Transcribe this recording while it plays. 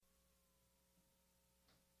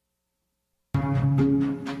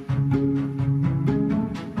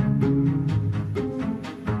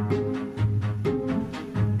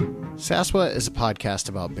Saswa is a podcast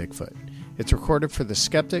about Bigfoot. It's recorded for the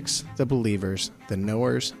skeptics, the believers, the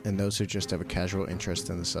knowers, and those who just have a casual interest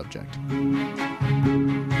in the subject.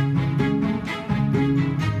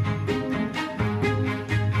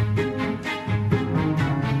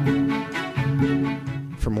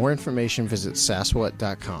 For more information, visit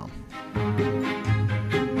saswat.com.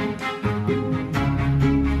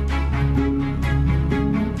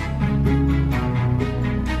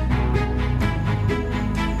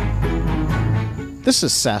 This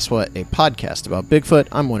is Saswa, a podcast about Bigfoot.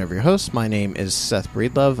 I'm one of your hosts. My name is Seth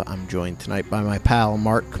Breedlove. I'm joined tonight by my pal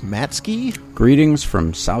Mark Matsky. Greetings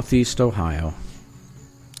from Southeast Ohio.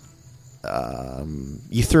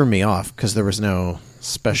 You threw me off because there was no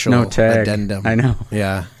special no tag. addendum. I know.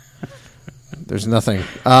 Yeah. There's nothing.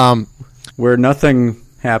 Where nothing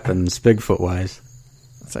happens, Bigfoot-wise.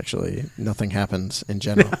 It's actually nothing happens in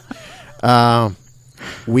general.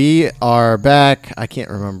 We are back. I can't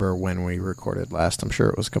remember when we recorded last. I'm sure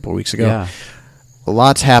it was a couple of weeks ago. Yeah. A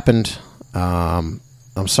lot's happened. I'm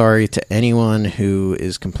sorry to anyone who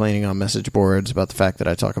is complaining on message boards about the fact that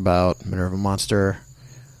I talk about Minerva Monster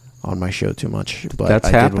on my show too much. But That's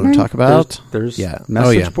I happening? did want to talk about. There's yeah.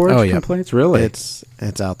 message boards Oh, yeah. complaints? Really? It's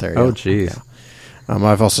out there. Oh, yeah. jeez. Yeah.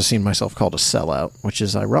 I've also seen myself called a sellout, which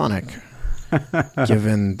is ironic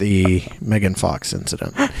given the Megan Fox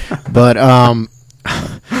incident. But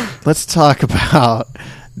let's talk about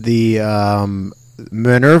the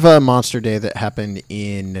Minerva Monster Day that happened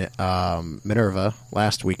in Minerva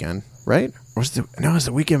last weekend, right? Or was it was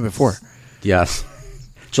the weekend before. Yes.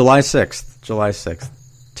 July 6th.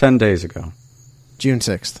 10 days ago. June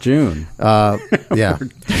 6th. June. Yeah.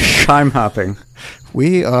 Time hopping.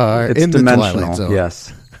 We are It's in the dimensional. Twilight Zone.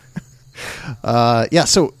 Yes. Yeah,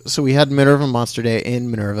 so we had Minerva Monster Day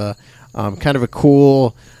in Minerva. Kind of a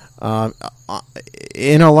cool...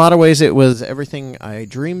 in a lot of ways, it was everything I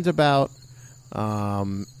dreamed about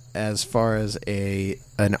as far as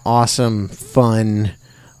an awesome, fun,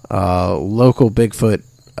 local Bigfoot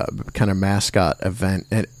kind of mascot event.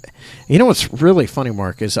 And you know what's really funny,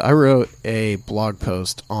 Mark, is I wrote a blog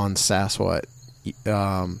post on Saswat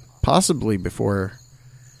possibly before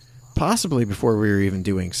we were even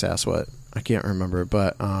doing Saswat. I can't remember,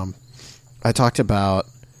 but I talked about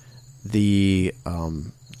the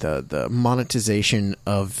monetization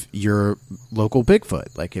of your local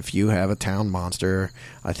Bigfoot. Like, if you have a town monster,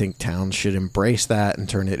 I think towns should embrace that and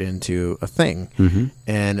turn it into a thing. Mm-hmm.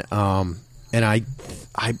 And I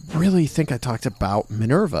really think I talked about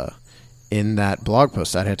Minerva in that blog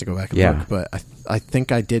post. I'd have to go back and look, but I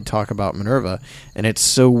think I did talk about Minerva, and it's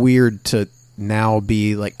so weird to now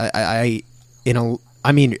be like I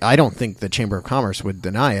don't think the Chamber of Commerce would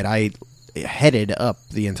deny it. I headed up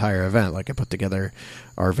the entire event. Like, I put together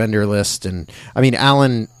our vendor list, and I mean,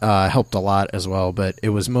 Alan helped a lot as well, but it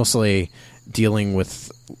was mostly dealing with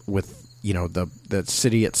you know, the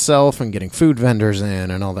city itself and getting food vendors in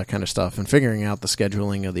and all that kind of stuff and figuring out the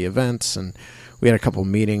scheduling of the events. And we had a couple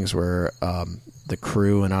meetings where the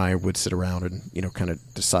crew and I would sit around and, you know, kind of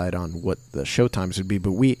decide on what the show times would be.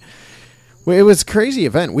 But it was a crazy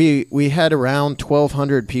event. We had around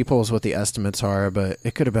 1,200 people is what the estimates are, but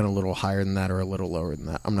it could have been a little higher than that or a little lower than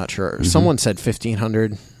that. I'm not sure. Mm-hmm. Someone said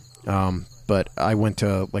 1,500, but I went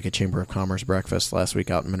to like a Chamber of Commerce breakfast last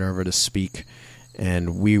week out in Minerva to speak,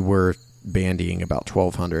 and we were bandying about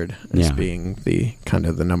 1,200 as being the kind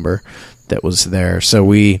of the number that was there. So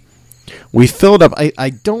we filled up. I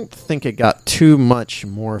don't think it got too much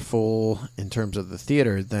more full in terms of the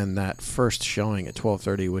theater than that first showing at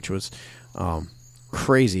 12:30, which was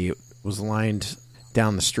crazy. It was lined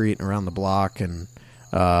down the street and around the block, and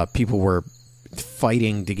people were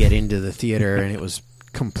fighting to get into the theater, and it was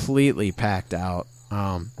completely packed out.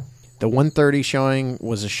 The 1:30 showing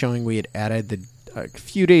was a showing we had added a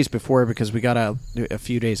few days before because we got a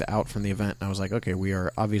few days out from the event, and I was like, okay, we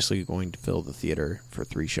are obviously going to fill the theater for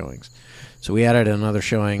 3 showings. So we added another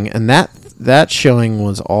showing, and that showing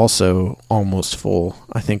was also almost full.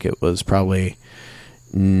 I think it was probably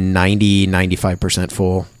 95%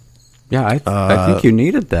 full. Yeah, I think you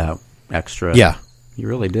needed that extra. Yeah. You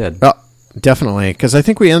really did. Definitely, because I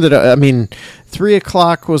think we ended up, 3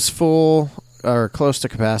 o'clock was full or close to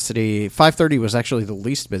capacity. 5:30 was actually the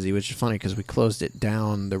least busy, which is funny because we closed it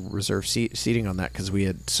down, the reserve seating on that, because we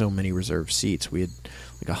had so many reserved seats. We had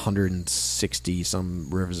like 160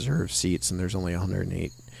 some reserved seats, and there's only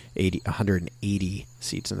 180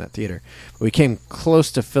 seats in that theater. But we came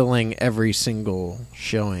close to filling every single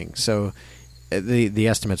showing. So the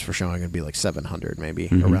estimates for showing would be like 700, maybe.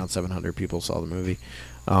 Mm-hmm. Around 700 people saw the movie.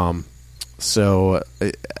 So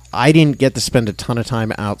I didn't get to spend a ton of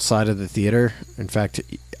time outside of the theater. In fact,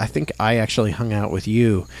 I think I actually hung out with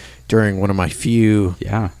you during one of my few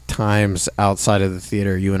times outside of the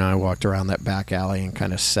theater. You and I walked around that back alley and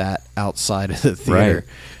kind of sat outside of the theater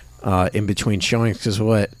in between showings. Because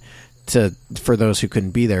for those who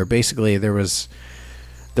couldn't be there, basically there was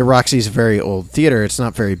the Roxy's a very old theater. It's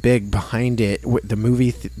not very big. Behind it,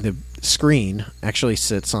 the screen actually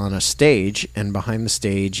sits on a stage, and behind the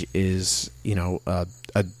stage is a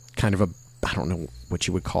kind of a, I don't know what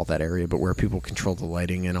you would call that area, but where people control the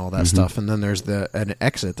lighting and all that stuff. And then there's an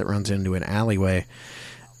exit that runs into an alleyway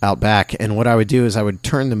out back. And what I would do is I would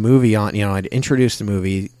turn the movie on. I'd introduce the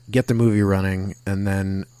movie, get the movie running, and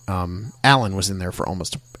then Alan was in there for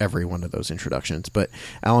almost every one of those introductions. But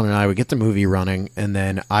Alan and I would get the movie running, and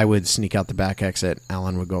then I would sneak out the back exit.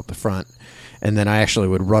 Alan would go up the front. And then I actually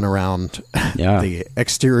would run around the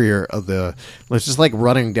exterior of it's just like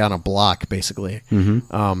running down a block, basically.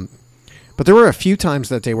 But there were a few times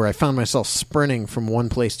that day where I found myself sprinting from one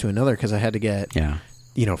place to another because I had to get,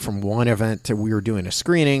 from one event to, we were doing a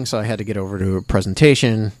screening, so I had to get over to a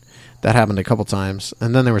presentation. That happened a couple times.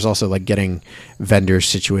 And then there was also like getting vendors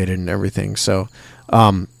situated and everything. So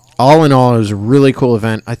all in all, it was a really cool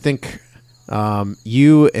event. I think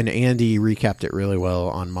you and Andy recapped it really well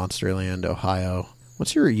on Monsterland, Ohio.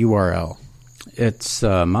 What's your URL? It's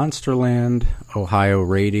Monsterland, Ohio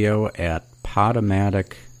Radio at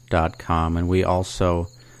Podomatic.com, and we also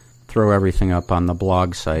throw everything up on the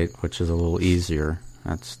blog site, which is a little easier.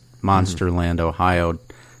 That's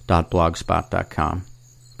monsterlandohio.blogspot.com.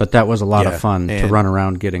 But that was a lot of fun to run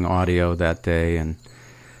around getting audio that day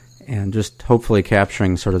and just hopefully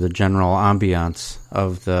capturing sort of the general ambiance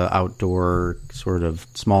of the outdoor sort of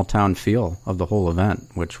small town feel of the whole event,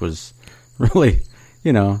 which was really,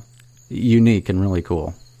 unique and really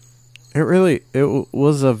cool. It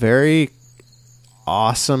was a very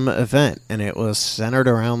awesome event, and it was centered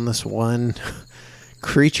around this one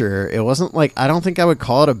creature. It wasn't like, I don't think I would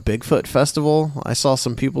call it a Bigfoot festival. I saw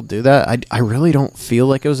some people do that. I really don't feel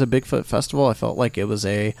like it was a Bigfoot festival. I felt like it was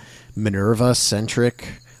a Minerva-centric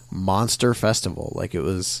monster festival. Like it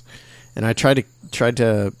was, and I tried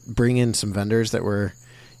to bring in some vendors that were,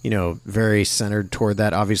 very centered toward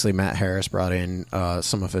that. Obviously, Matt Harris brought in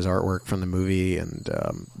some of his artwork from the movie, and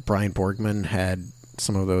Brian Borgman had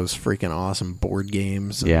some of those freaking awesome board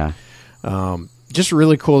games. And, just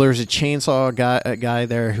really cool. There was a chainsaw guy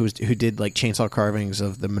there who did like chainsaw carvings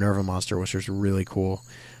of the Minerva monster, which was really cool.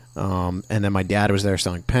 And then my dad was there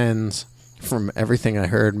selling pens. From everything I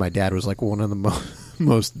heard, my dad was like one of the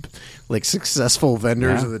most like successful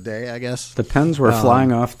vendors of the day, I guess. The pens were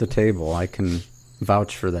flying off the table. I can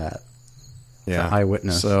vouch for that. Yeah, it's an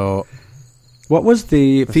eyewitness. So, what was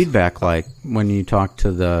the feedback like when you talked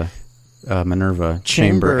to the Minerva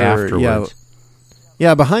chamber afterwards?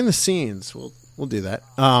 Yeah, behind the scenes, we'll do that.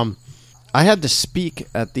 I had to speak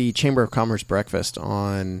at the Chamber of Commerce breakfast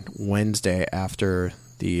on Wednesday after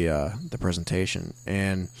the presentation,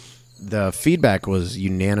 and the feedback was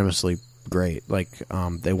unanimously great. Like,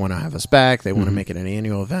 they want to have us back. They want to make it an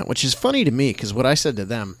annual event, which is funny to me because what I said to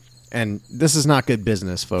them, and this is not good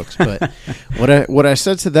business, folks, but what I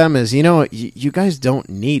said to them is, you guys don't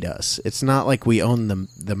need us. It's not like we own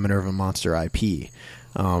the Minerva Monster IP.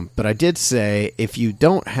 But I did say, if you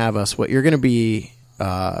don't have us, what you're going to be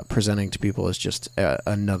presenting to people is just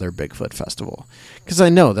another Bigfoot festival. Because I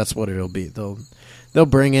know that's what it'll be. They'll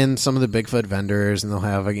bring in some of the Bigfoot vendors, and they'll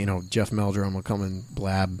have Jeff Meldrum will come and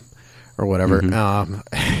blab or whatever. And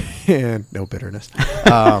no bitterness.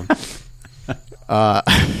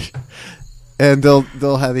 And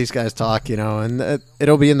they'll have these guys talk, and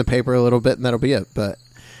it'll be in the paper a little bit, and that'll be it. But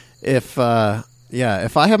if I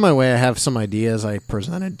have my way, I have some ideas I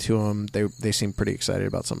presented to them. They seem pretty excited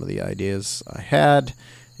about some of the ideas I had,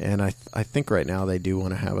 and I think right now they do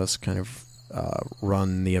want to have us kind of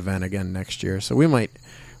run the event again next year. So we might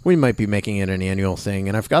be making it an annual thing,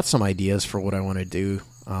 and I've got some ideas for what I want to do.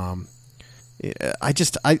 I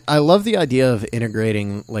love the idea of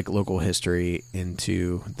integrating like local history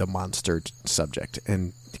into the monster subject,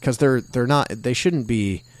 and because they shouldn't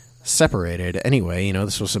be separated anyway.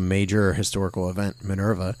 This was a major historical event,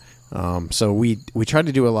 Minerva. So we tried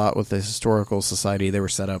to do a lot with the Historical Society. They were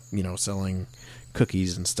set up, selling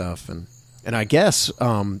cookies and stuff, and I guess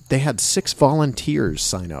they had 6 volunteers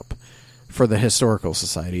sign up for the Historical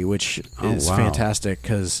Society, which is fantastic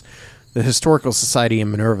because the Historical Society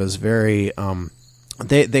in Minerva is very.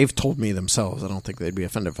 They've told me themselves. I don't think they'd be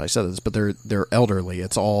offended if I said this, but they're elderly.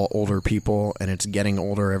 It's all older people, and it's getting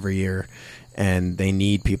older every year. and they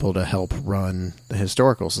need people to help run the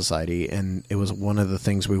Historical Society. And it was one of the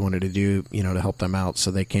things we wanted to do, to help them out.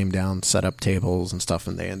 So they came down, set up tables and stuff,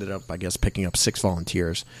 and they ended up, I guess, picking up 6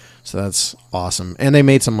 volunteers. So that's awesome. And they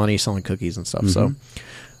made some money selling cookies and stuff. Mm-hmm. So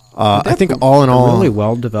I think all in all, a really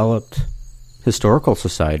well-developed Historical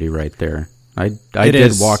Society right there. I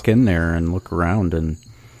did walk in there and look around, and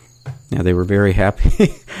they were very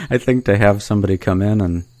happy, I think, to have somebody come in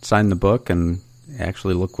and sign the book and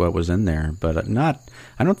actually look what was in there. But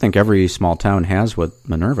I don't think every small town has what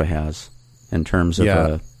Minerva has in terms of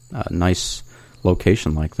a nice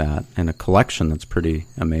location like that, and a collection that's pretty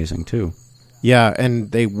amazing too. Yeah,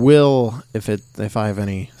 and they will, if I have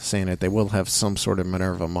any say in it, they will have some sort of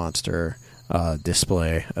Minerva monster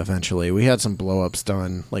display eventually. We had some blow-ups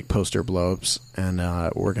done, like poster blow-ups, and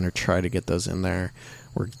we're going to try to get those in there.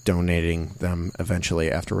 We're donating them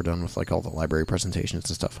eventually after we're done with like all the library presentations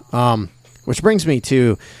and stuff. Which brings me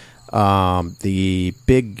to the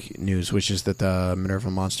big news, which is that the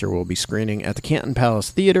Minerva Monster will be screening at the Canton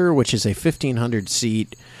Palace Theater, which is a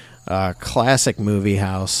 1,500-seat classic movie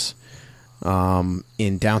house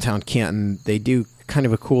in downtown Canton. They do kind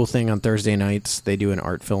of a cool thing on Thursday nights. They do an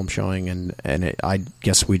art film showing, and I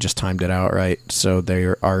guess we just timed it out right. So they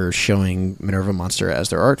are showing Minerva Monster as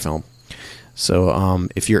their art film. So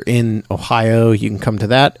if you're in Ohio, you can come to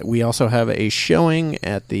that. We also have a showing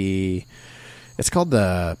at it's called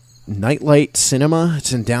the Nightlight Cinema.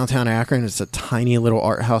 It's in downtown Akron. It's a tiny little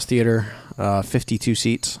art house theater, 52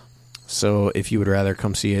 seats. So if you would rather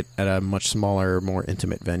come see it at a much smaller, more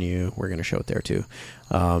intimate venue, we're going to show it there too.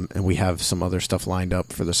 And we have some other stuff lined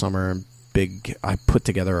up for the summer. I put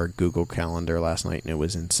together our Google Calendar last night, and it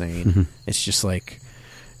was insane. Mm-hmm. It's just like,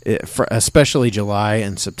 especially July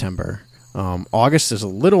and September. August is a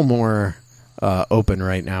little more open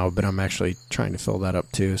right now, but I'm actually trying to fill that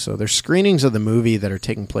up too. So there's screenings of the movie that are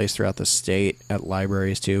taking place throughout the state at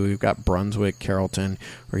libraries too. We've got Brunswick, Carrollton.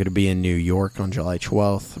 We're going to be in New York on July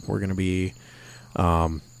 12th. We're going to be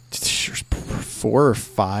 4 or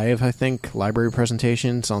 5, I think, library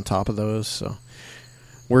presentations on top of those. So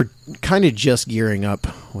we're kind of just gearing up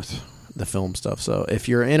with the film stuff. So if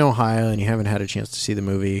you're in Ohio and you haven't had a chance to see the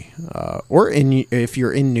movie, or if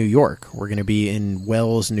you're in New York, we're going to be in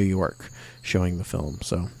Wells, New York, showing the film.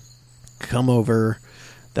 So come over.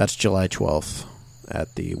 That's July 12th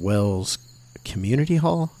at the Wells Community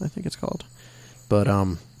Hall, I think it's called. But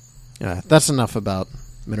that's enough about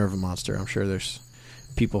Minerva Monster. I'm sure there's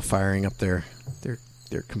people firing up their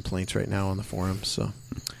complaints right now on the forums. So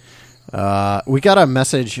we got a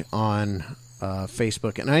message on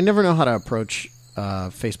Facebook, and I never know how to approach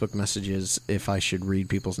Facebook messages, if I should read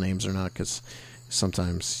people's names or not, because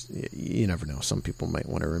sometimes you never know. Some people might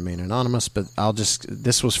want to remain anonymous, but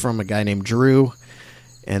this was from a guy named Drew,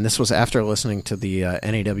 and this was after listening to the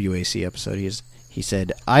NAWAC episode. He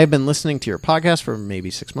said, I have been listening to your podcast for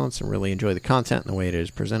maybe 6 months and really enjoy the content and the way it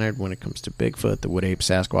is presented when it comes to Bigfoot, the wood ape,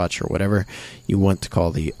 Sasquatch, or whatever you want to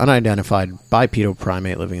call the unidentified bipedal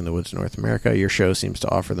primate living in the woods of North America. Your show seems to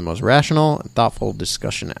offer the most rational and thoughtful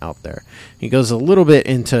discussion out there. He goes a little bit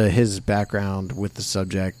into his background with the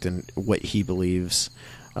subject and what he believes,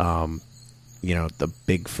 the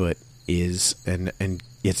Bigfoot is, and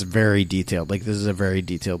it's very detailed. Like, this is a very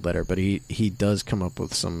detailed letter, but he does come up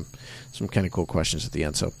with some kind of cool questions at the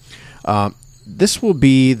end. So this will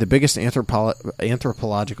be the biggest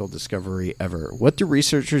anthropological discovery ever. What do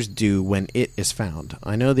researchers do when it is found?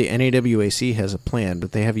 I know the NAWAC has a plan,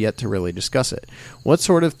 but they have yet to really discuss it. What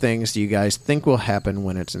sort of things do you guys think will happen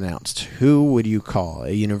when it's announced? Who would you call?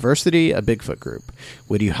 A university? A Bigfoot group?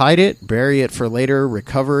 Would you hide it? Bury it for later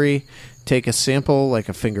recovery? Take a sample like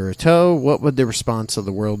a finger or toe? What would the response of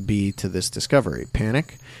the world be to this discovery?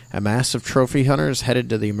 Panic? A mass of trophy hunters headed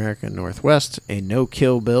to the American Northwest? A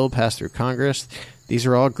no-kill bill passed through Congress? These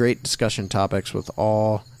are all great discussion topics with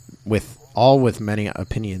many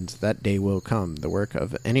opinions. That day will come. The work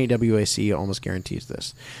of NAWAC almost guarantees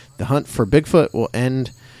this. The hunt for Bigfoot will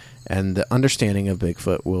end, and the understanding of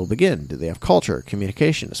Bigfoot will begin. Do they have culture,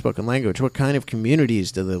 communication, a spoken language? What kind of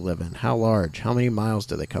communities do they live in? How large? How many miles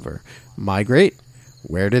do they cover? Migrate?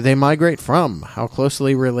 Where do they migrate from? How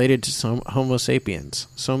closely related to Homo sapiens?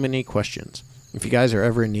 So many questions. If you guys are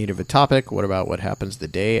ever in need of a topic, what about what happens the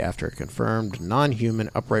day after a confirmed non-human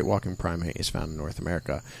upright walking primate is found in North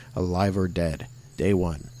America, alive or dead? Day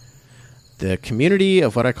 1. The community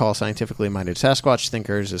of what I call scientifically minded Sasquatch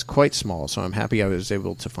thinkers is quite small, so I'm happy I was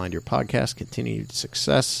able to find your podcast. Continued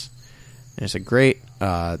success. And it's a great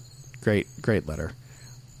letter.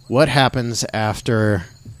 What happens after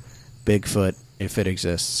Bigfoot, if it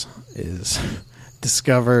exists, is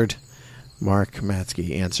discovered? Mark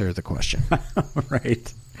Matsky, answer the question.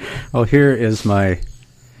 Right. Well, here is my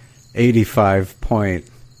 85-point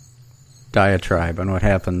diatribe on what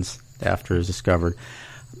happens after it's discovered.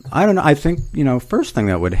 I don't know. I think, first thing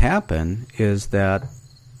that would happen is that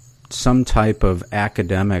some type of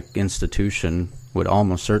academic institution would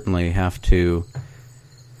almost certainly have to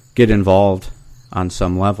get involved on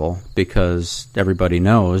some level, because everybody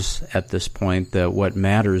knows at this point that what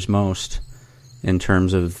matters most in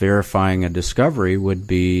terms of verifying a discovery would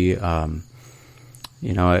be an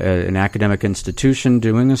academic institution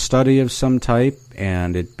doing a study of some type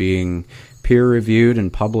and it being peer-reviewed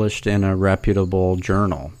and published in a reputable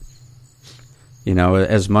journal.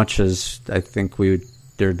 As much as I think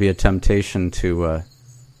there'd be a temptation to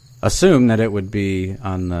assume that it would be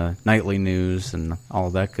on the nightly news and all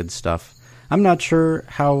that good stuff, I'm not sure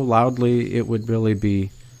how loudly it would really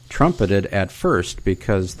be trumpeted at first,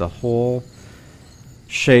 because the whole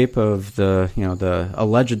shape of the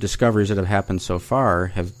alleged discoveries that have happened so far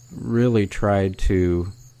have really tried to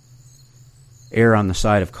err on the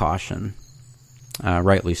side of caution,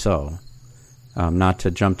 rightly so, not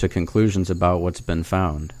to jump to conclusions about what's been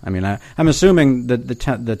found. I mean, I'm assuming that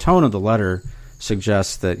the tone of the letter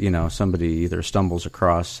suggests that somebody either stumbles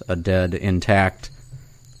across a dead, intact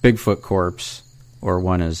Bigfoot corpse or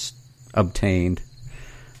one is obtained.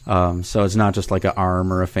 So it's not just like an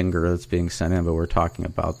arm or a finger that's being sent in, but we're talking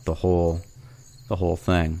about the whole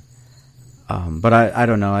thing. But I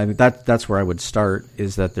don't know. I mean, that's where I would start,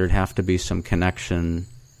 is that there'd have to be some connection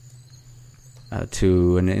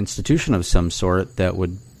to an institution of some sort that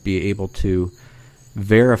would be able to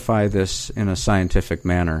verify this in a scientific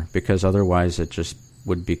manner, because otherwise it just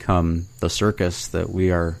would become the circus that we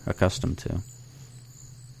are accustomed to.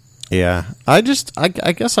 Yeah, I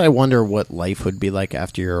guess I wonder what life would be like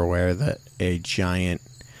after you're aware that a giant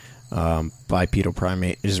bipedal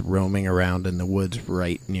primate is roaming around in the woods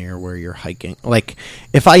right near where you're hiking. Like,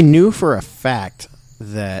 if I knew for a fact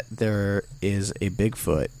that there is a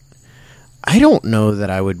Bigfoot, I don't know that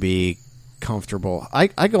I would be comfortable. I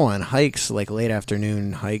go on hikes, like late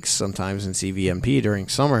afternoon hikes sometimes in CVMP during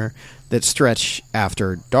summer, that stretch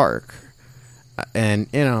after dark.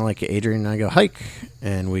 And, like Adrian and I go hike,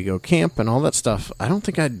 and we go camp and all that stuff. I don't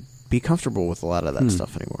think I'd be comfortable with a lot of that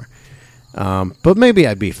stuff anymore. But maybe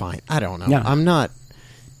I'd be fine. I don't know. Yeah. I'm not,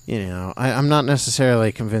 I'm not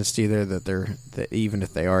necessarily convinced either that even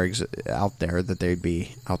if they are out there, that they'd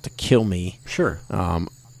be out to kill me. Sure.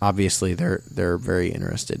 Obviously, they're very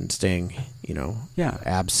interested in staying,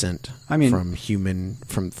 absent from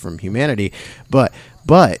humanity. But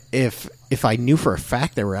if I knew for a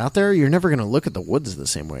fact they were out there, you're never going to look at the woods the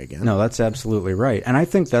same way again. No, that's absolutely right. And I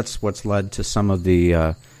think that's what's led to some of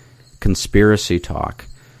the conspiracy talk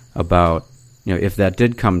about, if that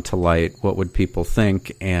did come to light, what would people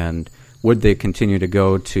think, and would they continue to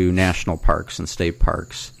go to national parks and state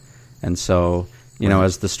parks? And so,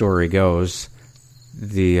 as the story goes,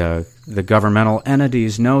 the governmental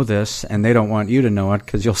entities know this, and they don't want you to know it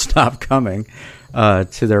because you'll stop coming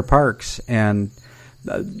to their parks. And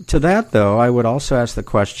to that, though, I would also ask the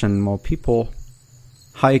question, well, people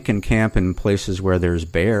hike and camp in places where there's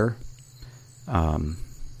bear,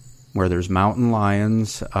 where there's mountain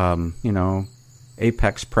lions,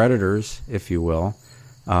 apex predators, if you will.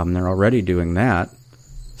 They're already doing that.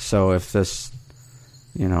 So if this,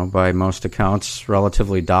 by most accounts,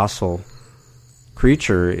 relatively docile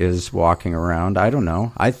creature is walking around, I don't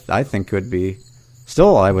know. I think it would be,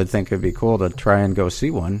 I would think it would be cool to try and go see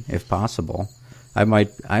one if possible. I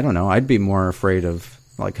don't know, I'd be more afraid of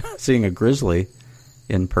seeing a grizzly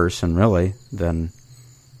in person, really, than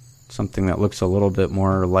something that looks a little bit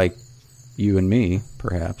more like you and me,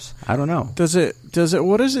 perhaps. I don't know. What does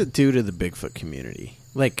it do to the Bigfoot community?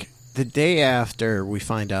 Like, the day after we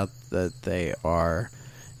find out that they are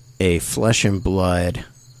a flesh and blood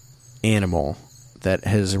animal that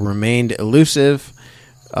has remained elusive,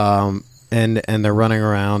 and they're running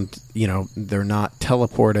around, they're not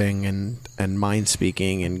teleporting and mind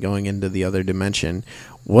speaking and going into the other dimension.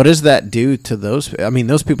 What does that do to those? I mean,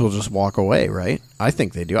 those people just walk away, right? I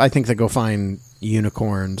think they do. I think they go find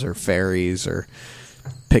unicorns or fairies or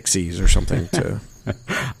pixies or something to.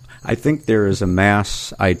 I think there is a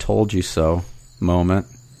mass "I told you so" moment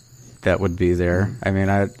that would be there. I mean,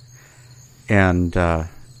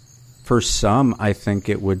 for some, I think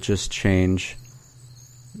it would just change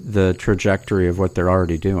the trajectory of what they're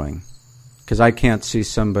already doing. Because I can't see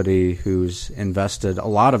somebody who's invested a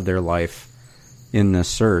lot of their life in this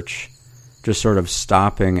search just sort of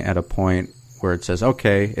stopping at a point where it says,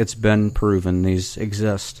 okay, it's been proven these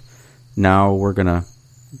exist. Now we're going to,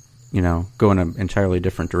 go in an entirely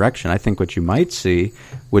different direction. I think what you might see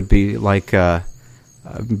would be like a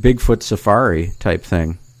Bigfoot safari type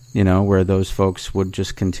thing, where those folks would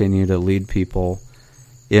just continue to lead people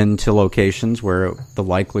into locations where the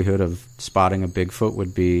likelihood of spotting a Bigfoot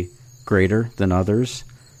would be greater than others.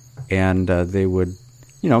 And they would,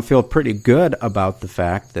 feel pretty good about the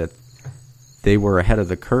fact that they were ahead of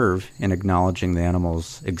the curve in acknowledging the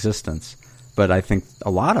animal's existence. But I think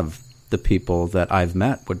a lot of the people that I've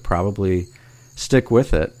met would probably stick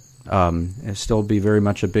with it and still be very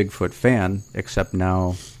much a Bigfoot fan, except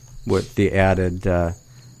now with the added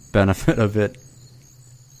benefit of it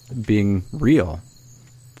being real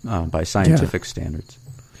by scientific standards.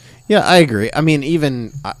 Yeah, I agree. I mean,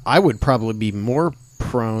 even I would probably be more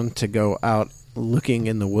prone to go out looking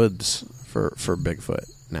in the woods for Bigfoot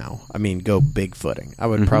now. I mean, go Bigfooting. I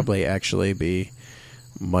would probably actually be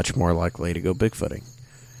much more likely to go Bigfooting.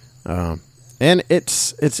 And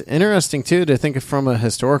it's interesting, too, to think from a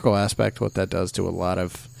historical aspect what that does to a lot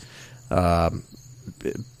of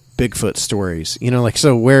Bigfoot stories.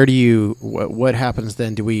 So where do what happens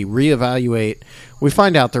then? Do we reevaluate? We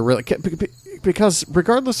find out they're really... Because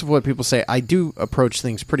regardless of what people say, I do approach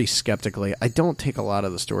things pretty skeptically. I don't take a lot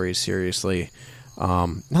of the stories seriously.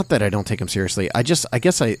 Not that I don't take them seriously. I guess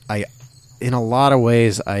I in a lot of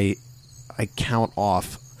ways, I count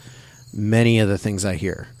off many of the things I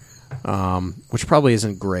hear, which probably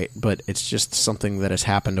isn't great, but it's just something that has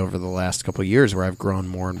happened over the last couple of years where I've grown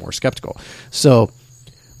more and more skeptical. So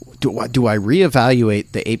do I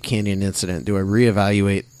reevaluate the Ape Canyon incident? Do I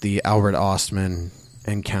reevaluate the Albert Ostman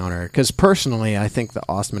encounter? Because personally, I think the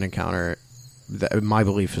Ostman encounter, my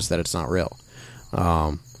belief is that it's not real.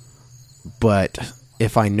 But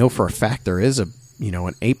if I know for a fact there is an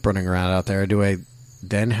ape running around out there, do I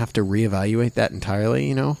then have to reevaluate that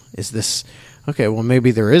entirely? Is this okay? Well,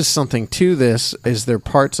 maybe there is something to this. Is there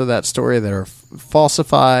parts of that story that are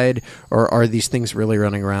falsified, or are these things really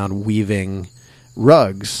running around weaving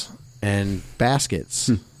rugs and baskets?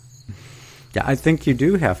 Yeah, I think you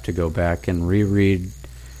do have to go back and reread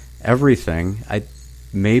everything.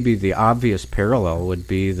 Maybe the obvious parallel would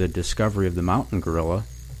be the discovery of the mountain gorilla,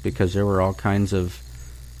 because there were all kinds of,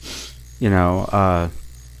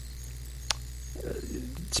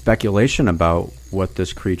 speculation about what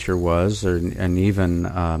this creature was, and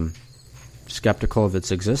even skeptical of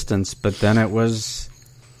its existence. But then it was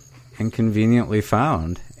inconveniently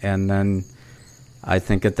found, and then I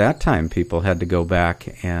think at that time people had to go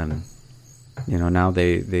back and, now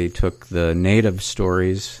they took the native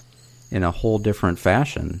stories in a whole different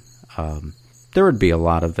fashion. There would be a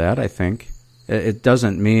lot of that, I think. It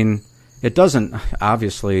doesn't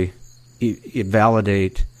obviously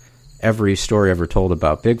validate every story ever told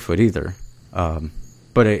about Bigfoot either.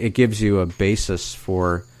 But it gives you a basis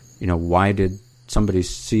for, why did somebody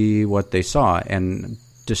see what they saw and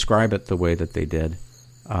describe it the way that they did.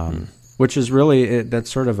 Which is really,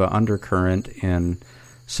 that's sort of an undercurrent in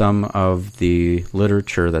some of the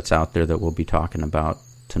literature that's out there that we'll be talking about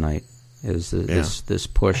tonight, is this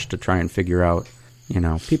push to try and figure out,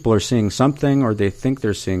 people are seeing something, or they think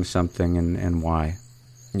they're seeing something, and why.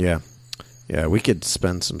 Yeah. Yeah, we could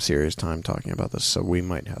spend some serious time talking about this, so we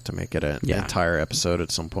might have to make it an entire episode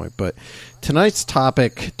at some point. But tonight's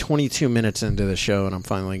topic, 22 minutes into the show, and I'm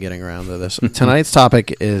finally getting around to this. Tonight's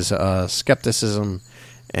topic is skepticism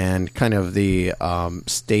and kind of the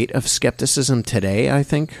state of skepticism today, I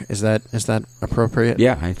think. Is that appropriate?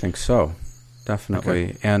 Yeah, I think so.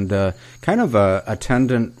 Definitely. Okay. And kind of a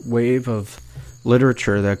attendant wave of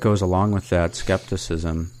literature that goes along with that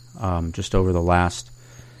skepticism. Just over the last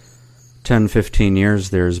 10, 15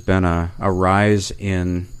 years, there's been a rise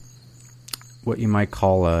in what you might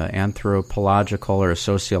call an anthropological or a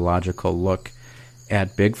sociological look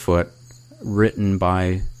at Bigfoot, written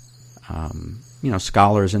by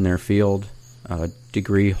scholars in their field,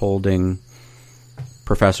 degree-holding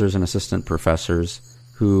professors and assistant professors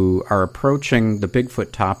who are approaching the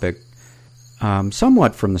Bigfoot topic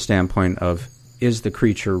somewhat from the standpoint of, is the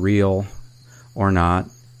creature real or not?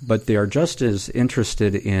 But they are just as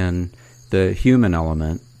interested in the human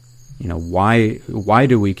element. Why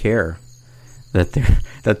do we care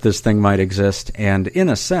that this thing might exist? And in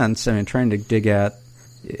a sense, trying to dig at,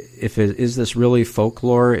 is this really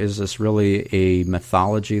folklore? Is this really a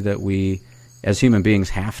mythology that we, as human beings,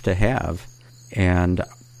 have to have? And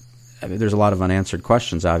there's a lot of unanswered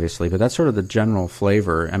questions, obviously, but that's sort of the general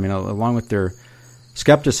flavor. Along with their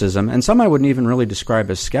skepticism, and some I wouldn't even really describe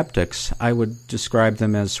as skeptics. I would describe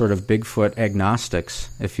them as sort of Bigfoot agnostics,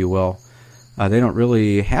 if you will. They don't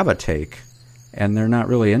really have a take, and they're not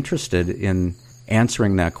really interested in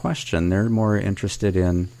answering that question. They're more interested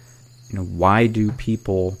in, why do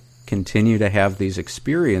people continue to have these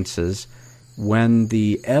experiences when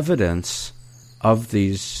the evidence of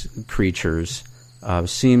these creatures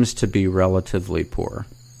seems to be relatively poor.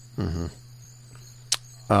 Mm-hmm.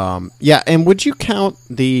 Yeah, and would you count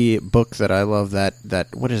the book that I love, that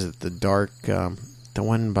what is it, the dark, the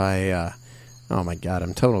one by, oh my God,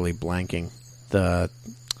 I'm totally blanking, the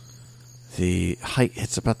hike,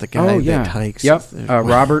 it's about the guy that hikes. Yep,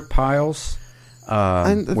 Robert Pyle's,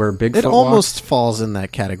 where Bigfoot It almost falls in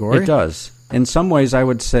that category. It does. In some ways, I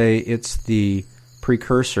would say it's the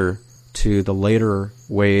precursor to the later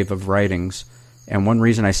wave of writings, and one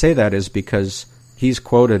reason I say that is because he's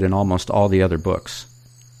quoted in almost all the other books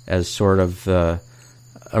as sort of the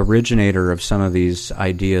originator of some of these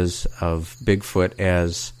ideas of Bigfoot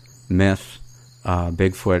as myth,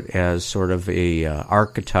 Bigfoot as sort of a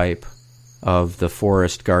archetype of the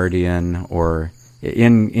forest guardian, or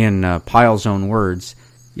in Pyle's own words,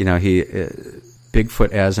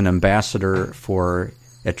 Bigfoot as an ambassador for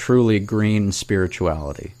a truly green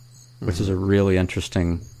spirituality, which is a really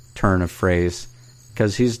interesting turn of phrase,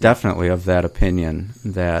 because he's definitely of that opinion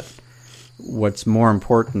that what's more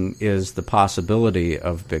important is the possibility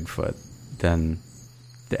of Bigfoot than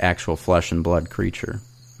the actual flesh and blood creature.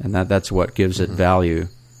 And that's what gives it value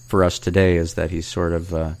for us today, is that he's sort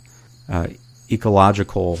of an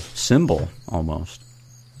ecological symbol almost.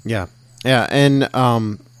 Yeah. Yeah, and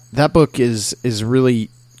that book is really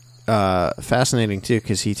fascinating too,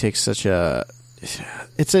 because he takes such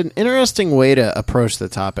it's an interesting way to approach the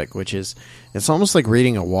topic, which is, it's almost like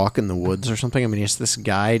reading A Walk in the Woods or something. I mean, it's this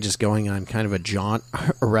guy just going on kind of a jaunt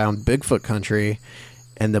around Bigfoot country,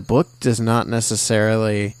 and the book does not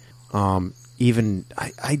necessarily I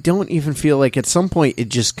don't even feel like at some point it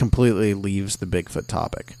just completely leaves the Bigfoot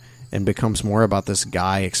topic and becomes more about this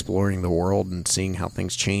guy exploring the world and seeing how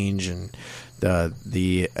things change, and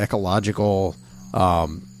the ecological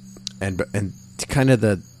and kind of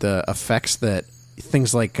the effects that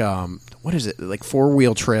things like what is it, like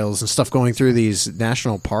 4-wheel trails and stuff going through these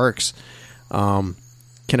national parks can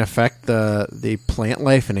affect the plant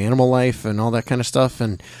life and animal life and all that kind of stuff,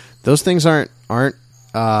 and those things aren't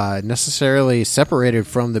necessarily separated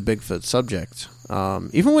from the Bigfoot subject.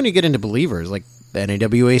 Even when you get into believers like the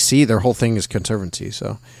NAWAC, their whole thing is conservancy.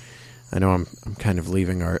 So I know I'm kind of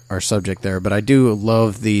leaving our subject there, but I do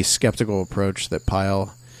love the skeptical approach that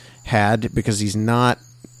Pyle had, because he's not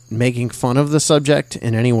making fun of the subject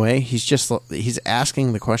in any way. He's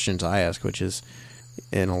asking the questions I ask, which is,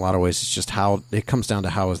 in a lot of ways, it's just how it comes down to,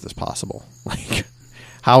 how is this possible? Like,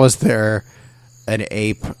 how is there an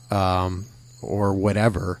ape or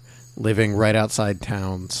whatever living right outside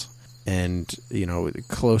towns and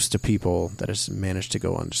close to people that has managed to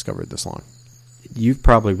go undiscovered this long? You've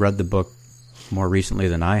probably read the book more recently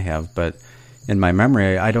than I have, but in my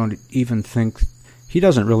memory, I don't even think he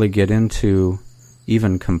doesn't really get into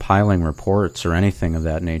even compiling reports or anything of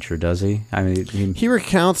that nature, does he? I mean, he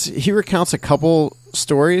recounts a couple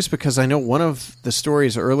stories, because I know one of the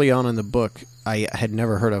stories early on in the book I had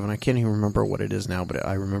never heard of, and I can't even remember what it is now, but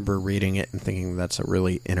I remember reading it and thinking that's a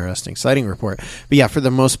really interesting sighting report. But yeah, for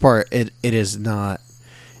the most part, it is not.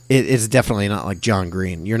 It's definitely not like John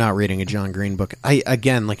Green. You're not reading a John Green book. I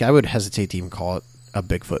would hesitate to even call it a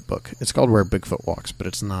Bigfoot book. It's called Where Bigfoot Walks, but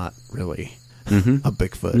it's not really a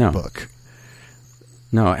Bigfoot book.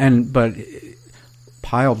 No, but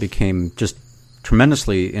Pyle became just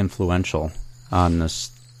tremendously influential on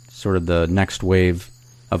this sort of the next wave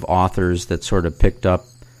of authors that sort of picked up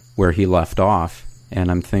where he left off.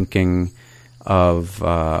 And I'm thinking of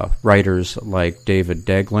writers like David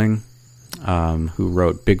Degling, who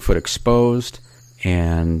wrote Bigfoot Exposed,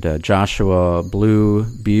 and Joshua Blue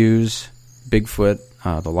Buse, Bigfoot,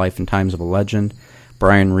 The Life and Times of a Legend,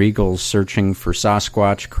 Brian Riegel's Searching for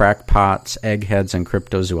Sasquatch, Crackpots, Eggheads, and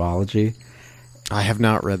Cryptozoology. I have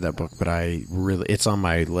not read that book, but it's on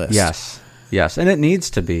my list. Yes, and it needs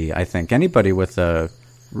to be, I think. Anybody with a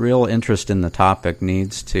real interest in the topic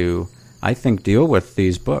needs to, I think, deal with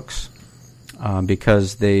these books,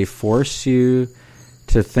 because they force you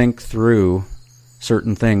to think through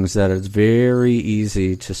certain things that it's very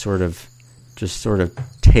easy to sort of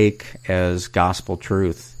take as gospel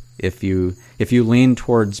truth. If you lean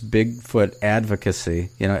towards Bigfoot advocacy,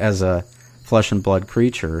 as a flesh and blood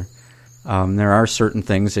creature, there are certain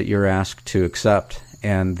things that you're asked to accept,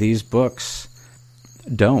 and these books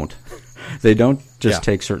don't. They don't just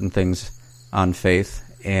take certain things on faith,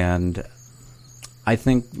 and I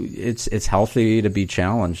think it's healthy to be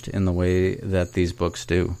challenged in the way that these books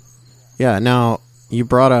do. Yeah. Now, you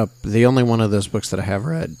brought up the only one of those books that I have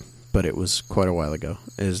read, but it was quite a while ago,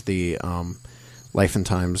 is the Life and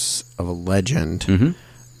Times of a Legend,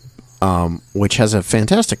 which has a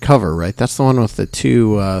fantastic cover, right? That's the one with the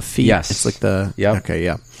 2 feet. Yes. It's like the... Yep. Okay,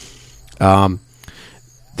 yeah.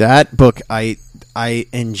 That book, I I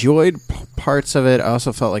enjoyed parts of it. I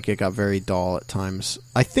also felt like it got very dull at times.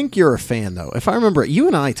 I think you're a fan, though. If I remember, you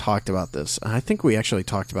and I talked about this. I think we actually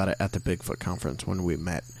talked about it at the Bigfoot conference when we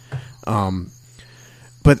met.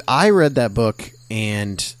 But I read that book,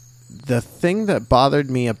 and the thing that bothered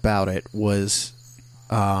me about it was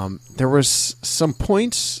there was some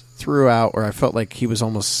points throughout where I felt like he was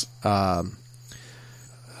almost...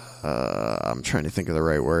 I'm trying to think of the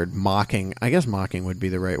right word. Mocking. I guess mocking would be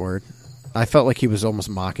the right word. I felt like he was almost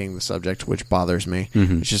mocking the subject, which bothers me.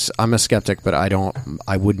 It's just, I'm a skeptic, but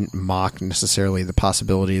I wouldn't mock necessarily the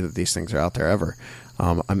possibility that these things are out there ever.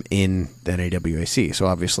 I'm in the NAWAC, so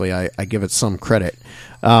obviously I give it some credit.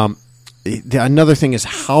 Another thing is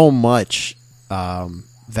how much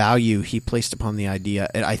value he placed upon the idea.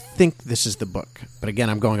 And I think this is the book, but again,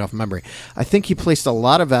 I'm going off memory. I think he placed a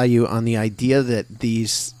lot of value on the idea that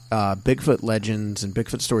these Bigfoot legends and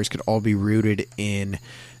Bigfoot stories could all be rooted in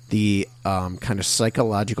the kind of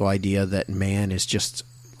psychological idea that man is just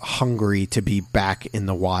hungry to be back in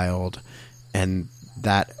the wild, and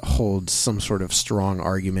that holds some sort of strong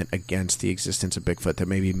argument against the existence of Bigfoot, that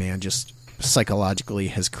maybe man just psychologically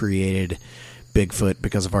has created Bigfoot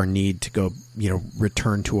because of our need to go,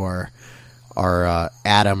 return to our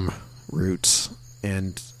Adam roots.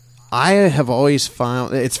 And I have always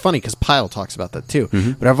found, it's funny because Pyle talks about that too,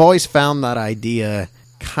 but I've always found that idea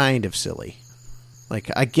kind of silly. Like,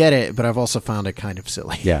 I get it, but I've also found it kind of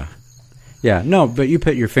silly. Yeah. No, but you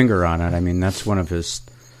put your finger on it. I mean, that's one of his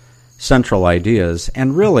central ideas.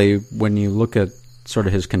 And really, when you look at sort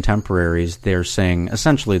of his contemporaries, they're saying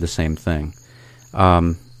essentially the same thing.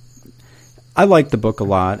 I like the book a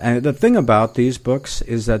lot. And the thing about these books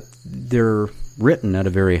is that they're written at a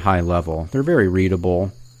very high level. They're very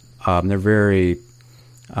readable. They're very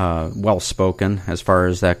well-spoken as far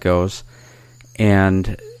as that goes.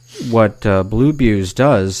 And what Blue Buse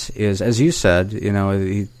does is, as you said,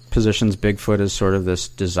 he positions Bigfoot as sort of this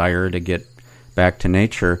desire to get back to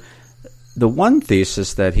nature. The one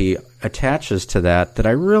thesis that he attaches to that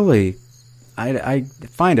I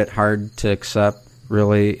find it hard to accept,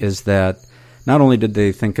 really, is that not only did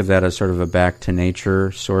they think of that as sort of a back to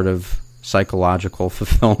nature sort of psychological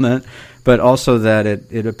fulfillment, but also that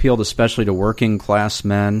it appealed especially to working class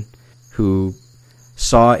men who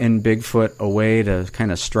saw in Bigfoot a way to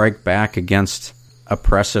kind of strike back against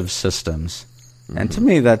oppressive systems. And to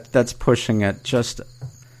me, that's pushing it just,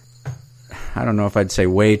 I don't know if I'd say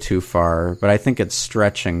way too far, but I think it's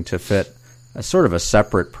stretching to fit a sort of a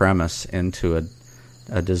separate premise into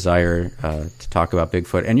a desire to talk about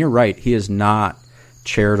Bigfoot. And you're right, he is not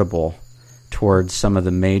charitable towards some of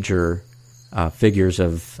the major figures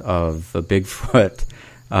of Bigfoot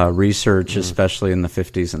research, especially in the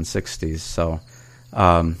 50s and 60s. So,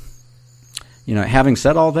 having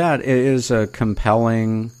said all that, it is a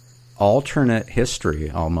compelling alternate history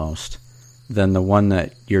almost than the one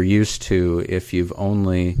that you're used to if you've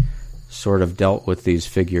only sort of dealt with these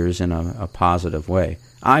figures in a positive way.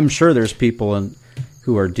 I'm sure there's people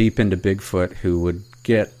who are deep into Bigfoot who would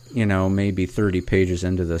get, maybe 30 pages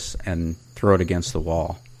into this and throw it against the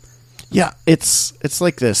wall. Yeah, it's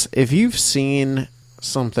like this. If you've seen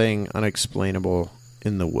something unexplainable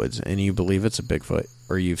in the woods and you believe it's a Bigfoot,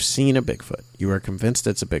 or you've seen a Bigfoot, you are convinced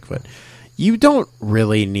it's a Bigfoot, you don't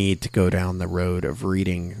really need to go down the road of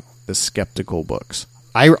reading the skeptical books.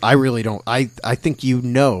 I really don't. I think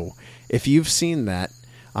if you've seen that.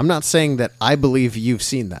 I'm not saying that I believe you've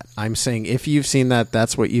seen that. I'm saying if you've seen that,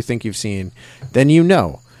 that's what you think you've seen, then you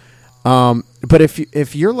know. But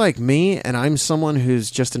if you're like me and I'm someone who's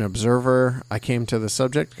just an observer, I came to the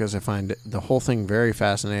subject because I find the whole thing very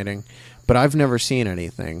fascinating, but I've never seen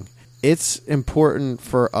anything. It's important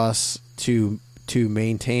for us to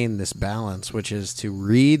maintain this balance, which is to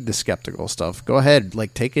read the skeptical stuff. Go ahead,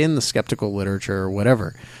 take in the skeptical literature or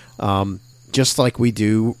whatever. Just like we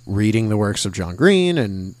do reading the works of John Green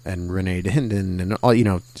and Renee Hinden and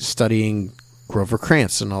all, studying Grover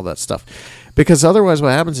Krantz and all that stuff. Because otherwise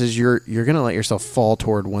what happens is you're going to let yourself fall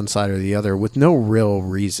toward one side or the other with no real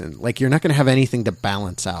reason. You're not going to have anything to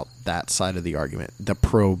balance out that side of the argument, the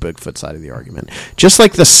pro-Bigfoot side of the argument. Just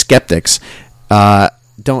like the skeptics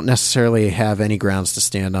don't necessarily have any grounds to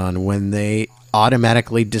stand on when they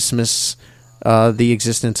automatically dismiss the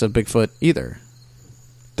existence of Bigfoot either.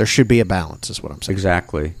 There should be a balance, is what I'm saying.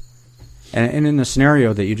 Exactly. And in the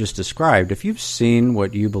scenario that you just described, if you've seen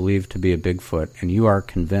what you believe to be a Bigfoot and you are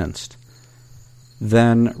convinced,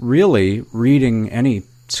 then really reading any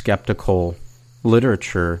skeptical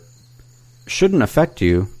literature shouldn't affect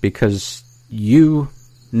you because you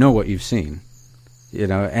know what you've seen.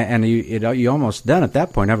 And you almost then at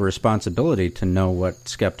that point have a responsibility to know what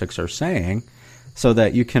skeptics are saying so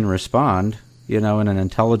that you can respond, in an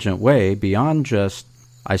intelligent way beyond just,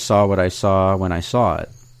 I saw what I saw when I saw it.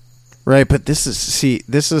 Right, but this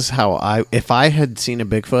is how if I had seen a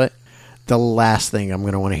Bigfoot, the last thing I'm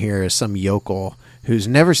going to want to hear is some yokel who's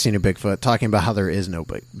never seen a Bigfoot talking about how there is no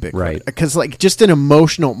Bigfoot. Right. Because just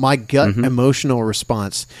my gut emotional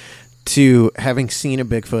response to having seen a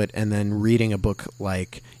Bigfoot and then reading a book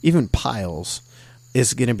like even Piles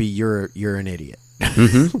is going to be you're an idiot.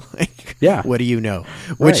 Yeah. What do you know?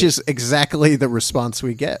 Which is exactly the response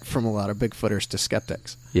we get from a lot of Bigfooters to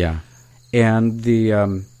skeptics. Yeah.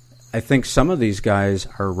 And I think some of these guys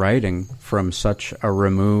are writing from such a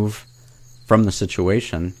remove from the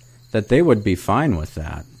situation that they would be fine with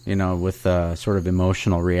that, with a sort of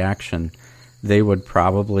emotional reaction. They would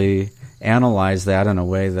probably analyze that in a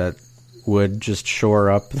way that would just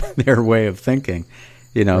shore up their way of thinking,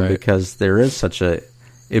 because there is such a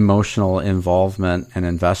emotional involvement and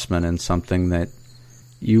investment in something that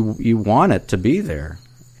you want it to be there.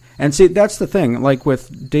 And see, that's the thing, like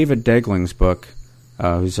with David Degling's book,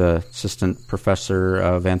 who's an assistant professor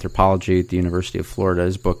of anthropology at the University of Florida.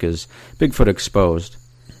 His book is Bigfoot Exposed.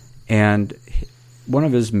 And one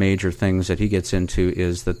of his major things that he gets into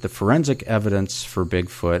is that the forensic evidence for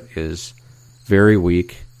Bigfoot is very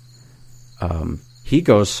weak. He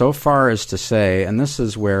goes so far as to say, and this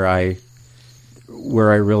is where I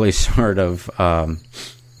really sort of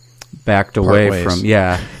backed away from.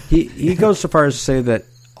 Yeah, he goes so far as to say that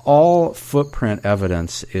all footprint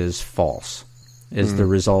evidence is false, is the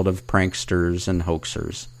result of pranksters and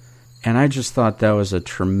hoaxers. And I just thought that was a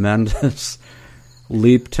tremendous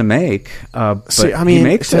leap to make. But he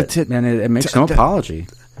makes it, and it makes no apology.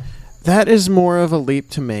 That is more of a leap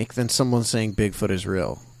to make than someone saying Bigfoot is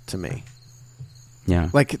real to me. Yeah.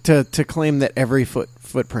 Like to claim that every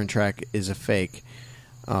footprint track is a fake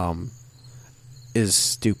is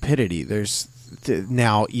stupidity.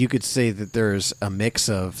 Now you could say that there's a mix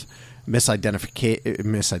of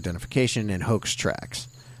misidentification and hoax tracks.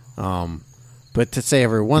 But to say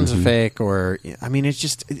everyone's a fake, it's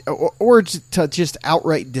just, or to just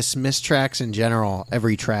outright dismiss tracks in general,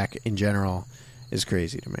 every track in general is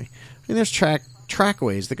crazy to me. I mean, there's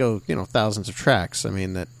trackways that go, thousands of tracks. I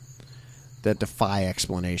mean, that defy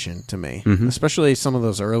explanation to me, especially some of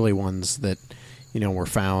those early ones that, were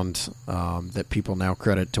found that people now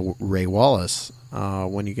credit to Ray Wallace.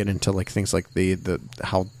 When you get into things like the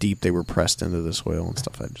how deep they were pressed into the soil and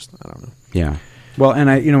stuff, I don't know. Yeah. Well,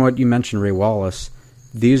 and you know what, you mentioned Ray Wallace.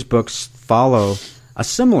 These books follow a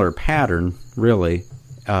similar pattern, really.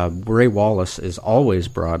 Ray Wallace is always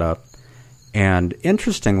brought up, and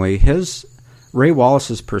interestingly, Ray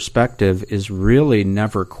Wallace's perspective is really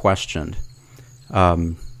never questioned.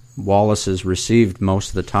 Wallace is received most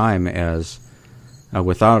of the time as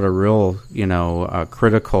without a real,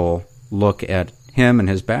 critical look at him and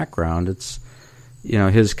his background. It's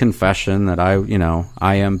his confession that I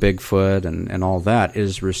am Bigfoot and all that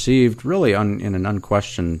is received really in an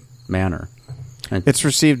unquestioned manner. And it's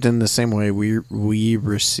received in the same way we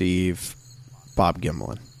receive Bob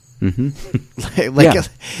Gimlin.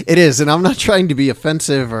 It is, and I'm not trying to be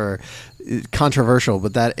offensive or controversial,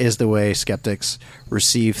 but that is the way skeptics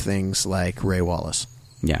receive things like Ray Wallace.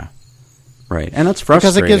 Yeah, right, and it's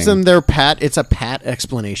frustrating because it gives them it's a pat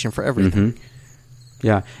explanation for everything.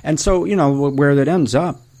 Yeah, and so where that ends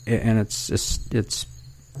up, and it's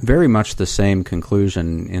very much the same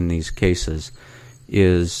conclusion in these cases,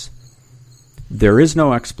 is there is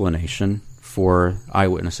no explanation for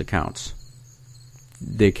eyewitness accounts.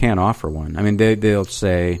 They can't offer one. I mean, they'll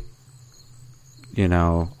say,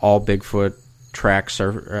 all Bigfoot tracks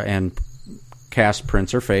and cast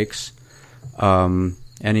prints are fakes.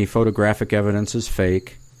 Any photographic evidence is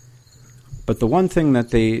fake. But the one thing that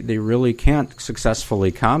they really can't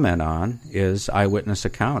successfully comment on is eyewitness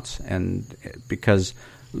accounts. And because,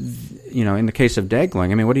 in the case of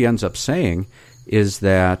Degling, what he ends up saying is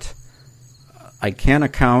that I can't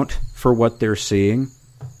account for what they're seeing.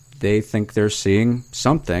 They think they're seeing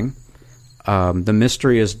something. The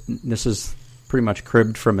mystery is, this is pretty much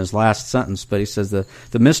cribbed from his last sentence, but he says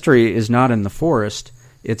the mystery is not in the forest,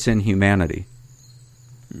 it's in humanity.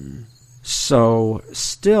 So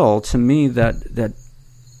still, to me, that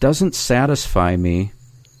doesn't satisfy me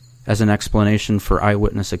as an explanation for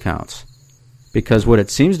eyewitness accounts. Because what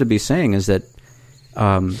it seems to be saying is that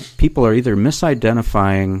people are either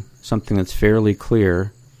misidentifying something that's fairly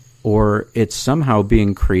clear, or it's somehow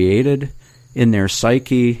being created in their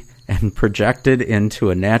psyche and projected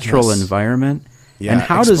into a natural environment. Yeah, and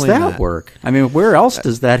how does that work? Where else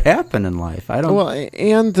does that happen in life? I don't. Well,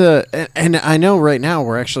 and I know right now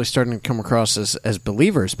we're actually starting to come across as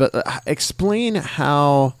believers, but explain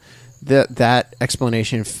how that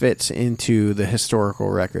explanation fits into the historical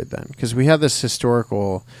record then? Because we have this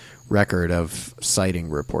historical record of sighting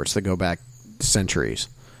reports that go back centuries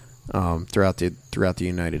throughout the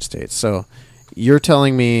United States. So you're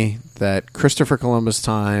telling me that Christopher Columbus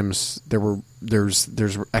times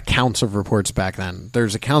there's accounts of reports back then.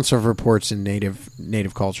 There's accounts of reports in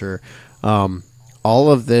native culture.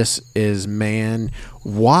 All of this is man.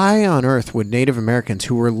 Why on earth would Native Americans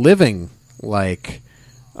who were living like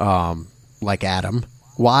Adam,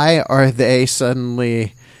 why are they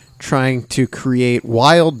suddenly trying to create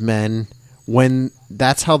wild men when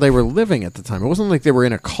that's how they were living at the time? It wasn't like they were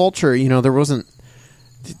in a culture, there wasn't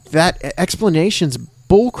that explanation's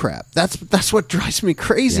bullcrap. That's what drives me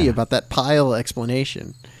crazy about that Pyle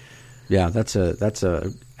explanation. Yeah, that's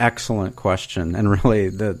a excellent question, and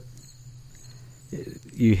really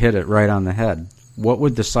you hit it right on the head. What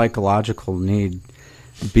would the psychological need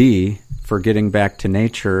be for getting back to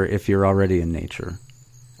nature if you're already in nature?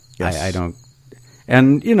 Yes. I don't.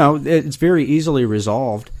 And, it's very easily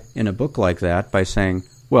resolved in a book like that by saying,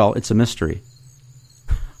 well, it's a mystery.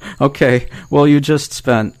 Okay, well, you just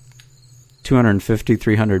spent 250,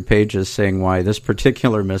 300 pages saying why this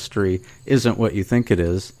particular mystery isn't what you think it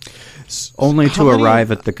is, only to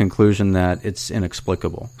arrive at the conclusion that it's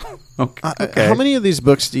inexplicable. Okay. How many of these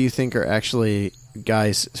books do you think are actually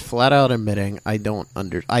guys flat out admitting, I don't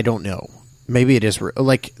know. Maybe it is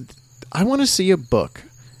like, I want to see a book,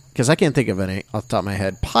 because I can't think of any off the top of my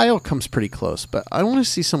head. Pyle comes pretty close, but I want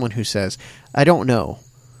to see someone who says, I don't know.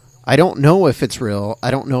 I don't know if it's real.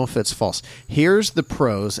 I don't know if it's false. Here's the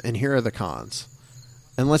pros and here are the cons.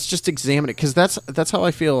 And let's just examine it, because that's how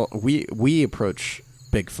I feel we approach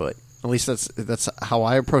Bigfoot. At least that's how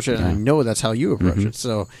I approach it, and I know that's how you approach it.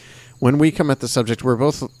 So when we come at the subject, we're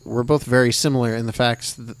both very similar in the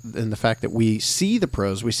fact that we see the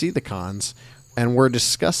pros, we see the cons, and we're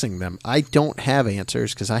discussing them. I don't have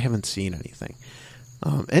answers because I haven't seen anything.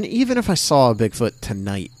 And even if I saw a Bigfoot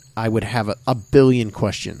tonight, I would have a billion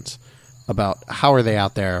questions about how are they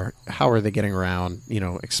out there, how are they getting around,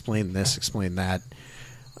 explain this, explain that.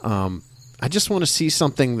 I just want to see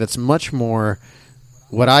something that's much more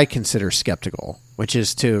what I consider skeptical, which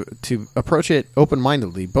is to approach it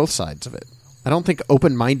open-mindedly, both sides of it. I don't think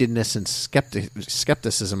open-mindedness and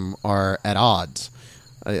skepticism are at odds.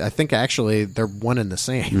 I think actually they're one and the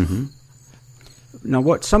same. Mm-hmm. Now,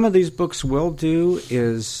 what some of these books will do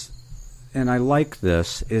is, and I like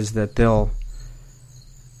this, is that they'll,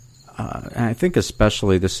 and I think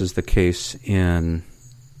especially this is the case in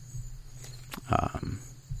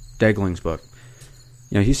Degling's book.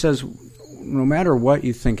 He says, no matter what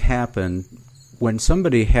you think happened, when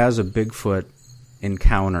somebody has a Bigfoot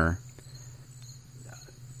encounter,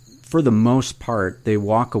 for the most part, they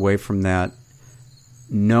walk away from that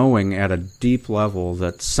knowing at a deep level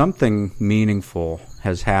that something meaningful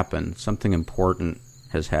has happened, something important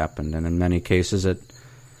has happened, and in many cases it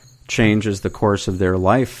changes the course of their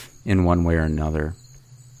life in one way or another.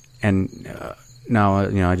 And now,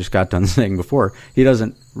 I just got done saying before, he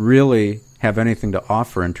doesn't really have anything to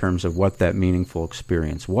offer in terms of what that meaningful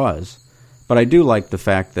experience was. But I do like the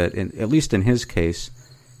fact that, at least in his case,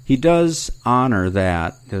 he does honor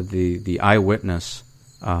that the eyewitness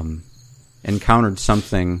encountered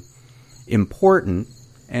something important,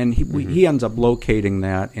 and he ends up locating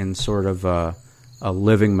that in sort of a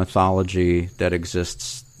living mythology that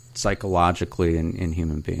exists psychologically in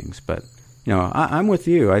human beings. But I'm with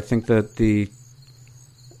you. I think that the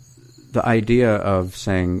idea of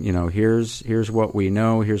saying, here's what we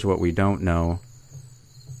know, here's what we don't know,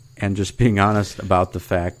 and just being honest about the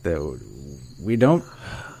fact that we don't,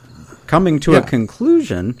 coming to a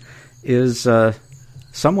conclusion is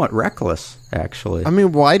somewhat reckless, actually. I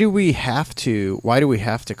mean, why do we have to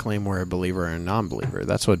claim we're a believer and a non-believer?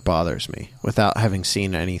 That's what bothers me. Without having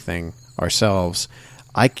seen anything ourselves,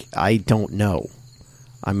 I don't know.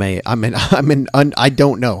 I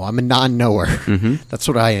don't know. I'm a non-knower. Mm-hmm. That's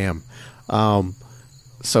what I am.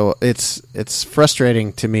 So it's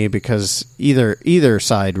frustrating to me because either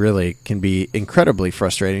side really can be incredibly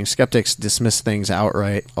frustrating. Skeptics dismiss things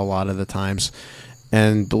outright a lot of the times,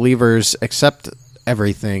 and believers accept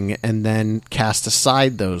everything and then cast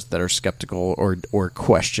aside those that are skeptical or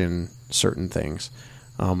question certain things.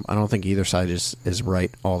 I don't think either side is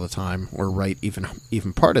right all the time, or right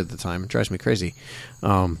even part of the time. It drives me crazy.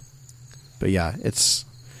 But yeah, it's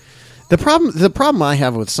the problem. The problem I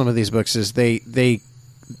have with some of these books is they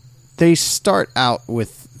start out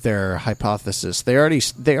with their hypothesis. They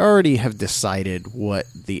already have decided what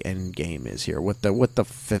the end game is here, what the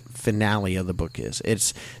finale of the book is.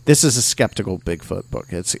 This is a skeptical Bigfoot book.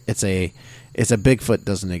 It's a Bigfoot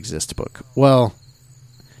doesn't exist book. Well,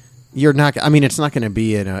 you're not. I mean, it's not going to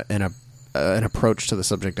be an approach to the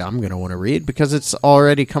subject I'm going to want to read, because it's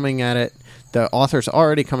already coming at it. The author's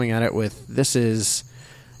already coming at it with, this is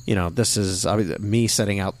me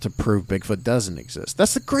setting out to prove Bigfoot doesn't exist.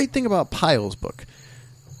 That's the great thing about Pyle's book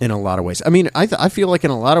in a lot of ways. I mean, I feel like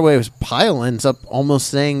in a lot of ways, Pyle ends up almost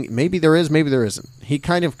saying, maybe there is, maybe there isn't. He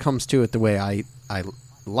kind of comes to it the way I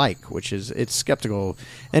like, which is, it's skeptical,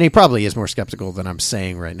 and he probably is more skeptical than I'm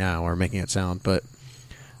saying right now or making it sound, but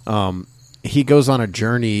he goes on a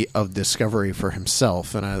journey of discovery for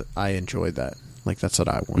himself, and I enjoyed that. Like, that's what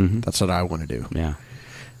I want. Mm-hmm. That's what I want to do. Yeah.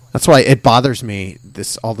 That's why it bothers me,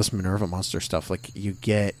 all this Minerva monster stuff. Like, you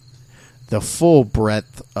get the full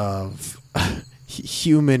breadth of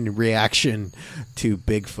human reaction to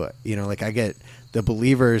Bigfoot. You know, like, I get the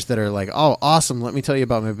believers that are like, oh, awesome, let me tell you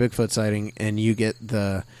about my Bigfoot sighting. And you get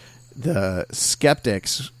the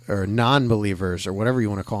skeptics or non-believers or whatever you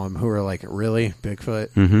want to call them, who are like, really, Bigfoot?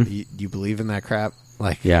 Mm-hmm. You believe in that crap?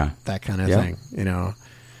 Like, that kind of thing, you know?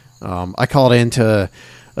 I called into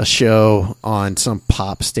a show on some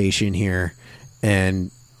pop station here,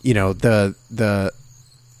 and you know, the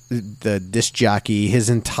disc jockey,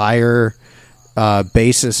 his entire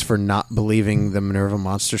basis for not believing the Minerva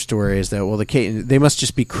monster story is that, well, they must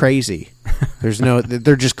just be crazy.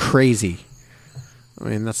 They're just crazy. I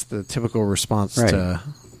mean, that's the typical response to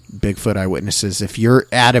Bigfoot eyewitnesses. If you're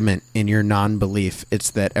adamant in your non-belief,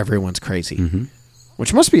 it's that everyone's crazy,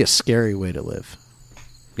 which must be a scary way to live.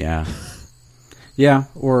 Yeah. Yeah,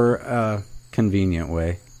 or a convenient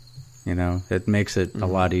way. You know, it makes it a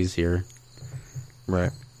lot easier.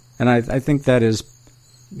 Right. And I think that is,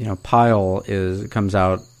 you know, Pyle comes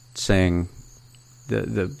out saying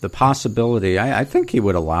the possibility, I think he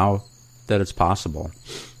would allow that it's possible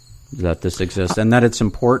that this exists, and that it's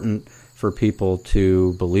important for people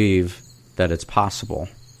to believe that it's possible.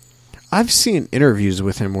 I've seen interviews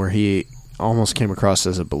with him where he almost came across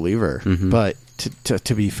as a believer, but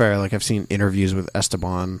to be fair, like, I've seen interviews with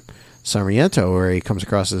Esteban Sarmiento where he comes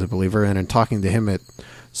across as a believer, and in talking to him at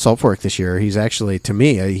Salt Fork this year, he's actually, to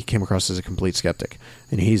me, he came across as a complete skeptic.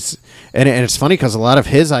 And and it's funny because a lot of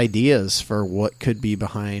his ideas for what could be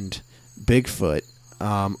behind Bigfoot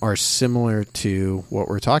are similar to what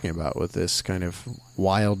we're talking about with this kind of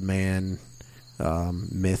wild man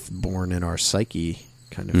myth born in our psyche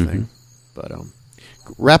kind of thing. But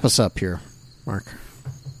wrap us up here, Mark.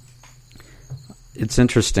 It's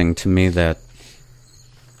interesting to me that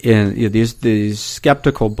in these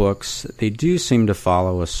skeptical books, they do seem to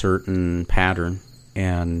follow a certain pattern,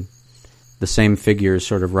 and the same figures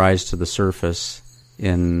sort of rise to the surface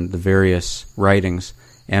in the various writings.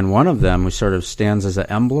 And one of them, who sort of stands as an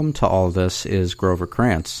emblem to all this, is Grover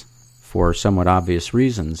Krantz, for somewhat obvious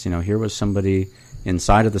reasons. You know, here was somebody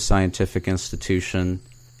inside of the scientific institution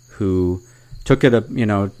who took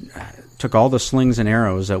all the slings and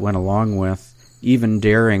arrows that went along with even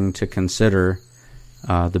daring to consider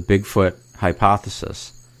the Bigfoot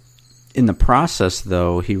hypothesis. In the process,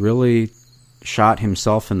 though, he really shot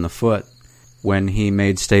himself in the foot when he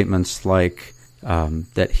made statements like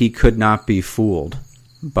that he could not be fooled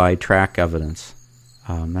by track evidence.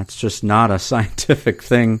 That's just not a scientific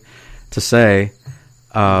thing to say.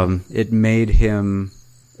 It made him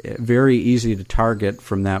very easy to target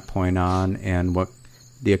from that point on, and what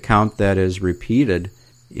the account that is repeated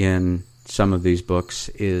in some of these books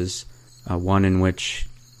is one in which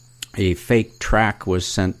a fake track was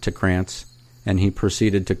sent to Krantz, and he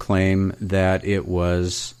proceeded to claim that it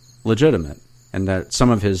was legitimate, and that some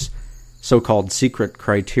of his so-called secret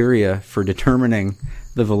criteria for determining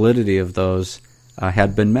the validity of those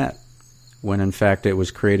had been met, when in fact it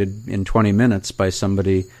was created in 20 minutes by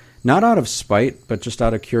somebody, not out of spite, but just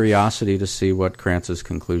out of curiosity to see what Krantz's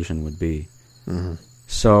conclusion would be.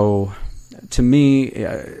 So, to me,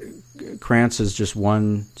 Krantz is just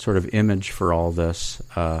one sort of image for all this.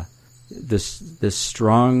 This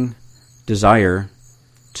strong desire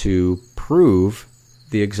to prove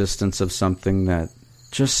the existence of something that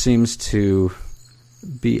just seems to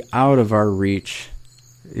be out of our reach,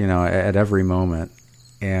 you know, at every moment.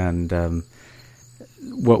 And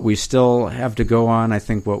what we still have to go on, I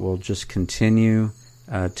think what will just continue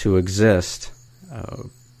to exist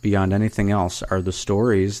beyond anything else, are the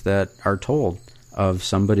stories that are told of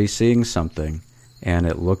somebody seeing something, and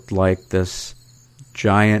it looked like this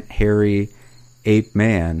giant, hairy ape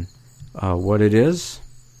man. What it is,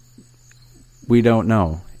 we don't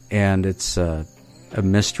know, and it's a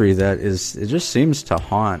mystery that it just seems to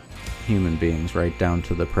haunt human beings right down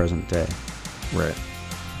to the present day. Right.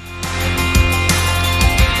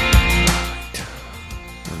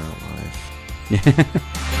 We're not live.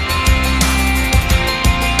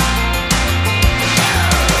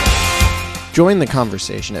 Join the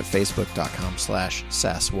conversation at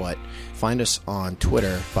facebook.com/sasswhat. Find us on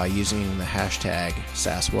Twitter by using the hashtag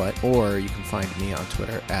SassWhat, or you can find me on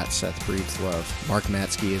Twitter at SethBreathesLove. Mark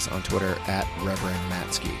Matsky is on Twitter at Reverend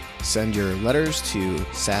Matsky. Send your letters to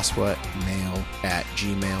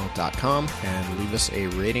sasswhatmail@gmail.com and leave us a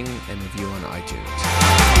rating and review on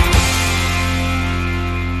iTunes.